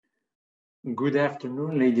Good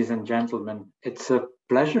afternoon, ladies and gentlemen. It's a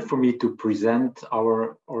pleasure for me to present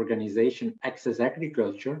our organization Access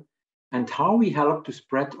Agriculture and how we help to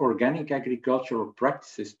spread organic agricultural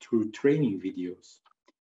practices through training videos.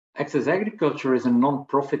 Access Agriculture is a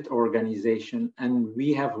non-profit organization and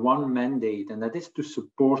we have one mandate, and that is to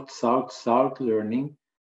support South-South learning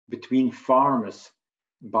between farmers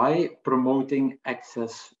by promoting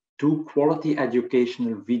access to quality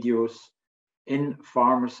educational videos in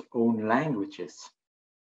farmers' own languages.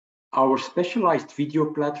 Our specialized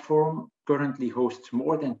video platform currently hosts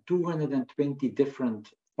more than 220 different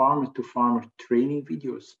farmer-to-farmer training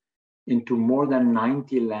videos into more than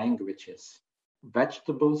 90 languages.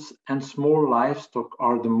 Vegetables and small livestock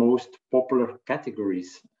are the most popular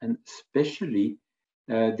categories, and especially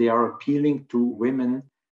they are appealing to women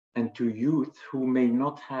and to youth who may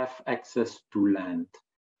not have access to land.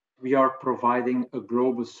 We are providing a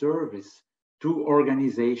global service to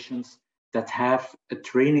organizations that have a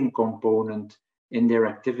training component in their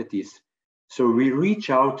activities. So we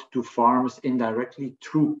reach out to farmers indirectly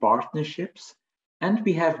through partnerships, and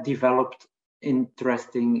we have developed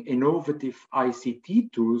interesting, innovative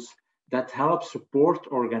ICT tools that help support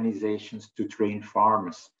organizations to train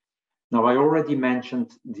farmers. Now, I already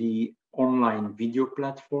mentioned the online video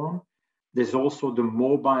platform. There's also the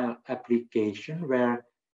mobile application where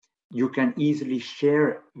you can easily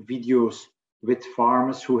share videos with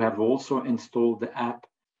farmers who have also installed the app,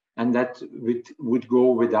 and that would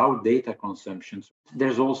go without data consumption.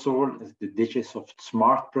 There's also the Digisoft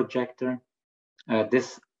Smart Projector.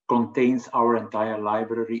 This contains our entire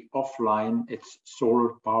library offline. It's solar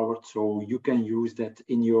powered, so you can use that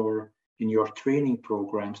in your training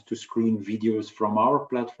programs to screen videos from our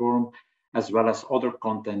platform, as well as other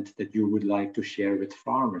content that you would like to share with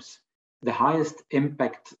farmers. The highest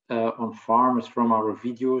impact on farmers from our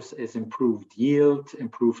videos is improved yield,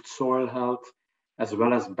 improved soil health, as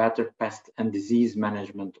well as better pest and disease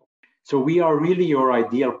management. So we are really your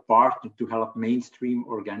ideal partner to help mainstream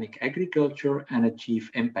organic agriculture and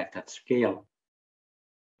achieve impact at scale.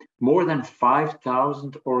 More than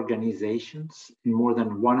 5,000 organizations in more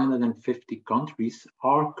than 150 countries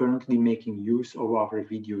are currently making use of our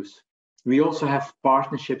videos. We also have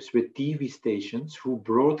partnerships with TV stations who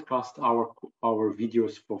broadcast our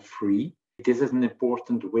videos for free. This is an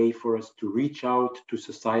important way for us to reach out to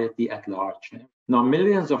society at large. Now,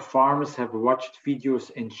 millions of farmers have watched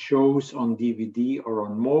videos in shows on DVD or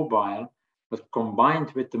on mobile, but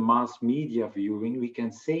combined with the mass media viewing, we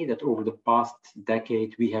can say that over the past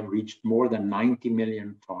decade, we have reached more than 90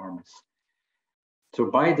 million farmers. So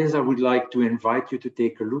by this, I would like to invite you to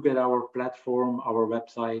take a look at our platform, our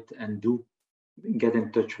website, and do get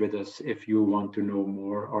in touch with us if you want to know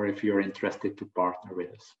more or if you're interested to partner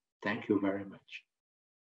with us. Thank you very much.